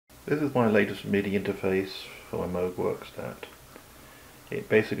This is my latest MIDI interface for my Moog Werkstatt. It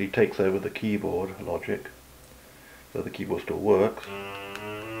basically takes over the keyboard logic, so the keyboard still works.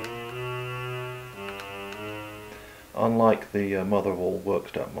 Unlike the mother of all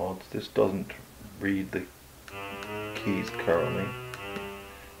Werkstatt mods, this doesn't read the keys currently.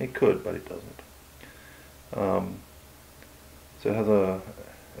 It could, but it doesn't. So it has a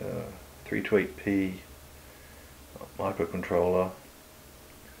 328p microcontroller,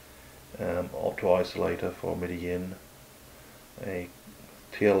 octave isolator for MIDI in, a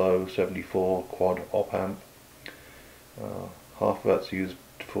TLO 74 quad op amp. Half of that's used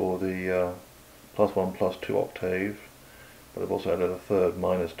for the +1 +2 octave, but I've also added a third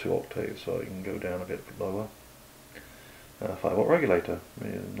 -2 octave so you can go down a bit lower. 5-watt regulator,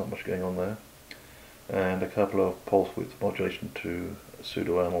 not much going on there, and a couple of pulse width modulation to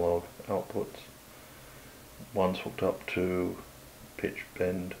pseudo analog outputs. One's hooked up to pitch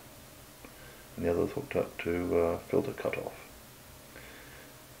bend and the other's hooked up to filter cutoff.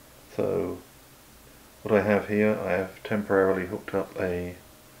 So what I have here, I have temporarily hooked up a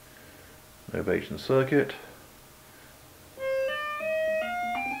novation circuit.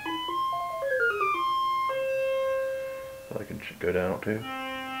 So I can go down to.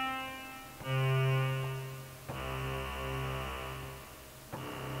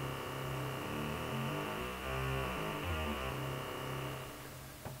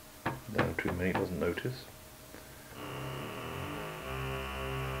 Down too many, doesn't notice.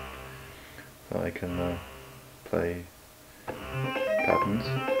 So I can play patterns.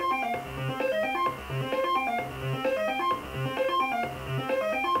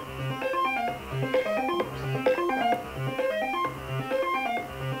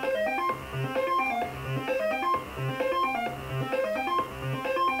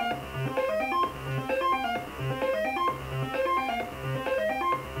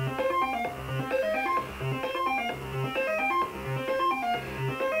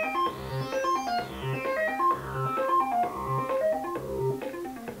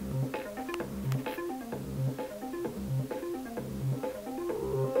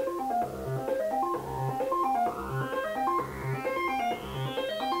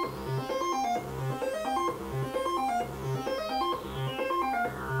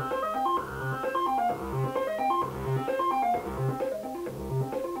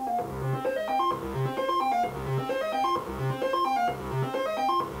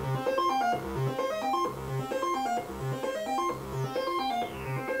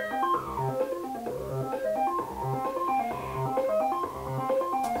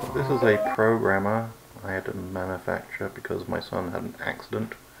 This is a programmer I had to manufacture because my son had an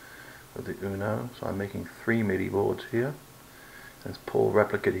accident with the Uno, so I'm making 3 MIDI boards here. There's Paul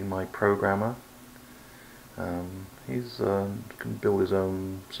replicating my programmer. He's can build his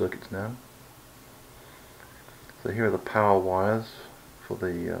own circuits now. So here are the power wires for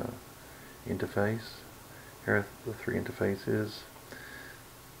the interface. Here are the 3 interfaces.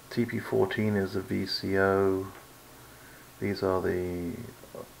 TP14 is the VCO. These are the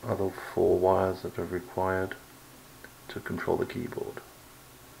other 4 wires that are required to control the keyboard.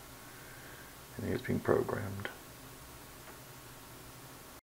 And here's being programmed.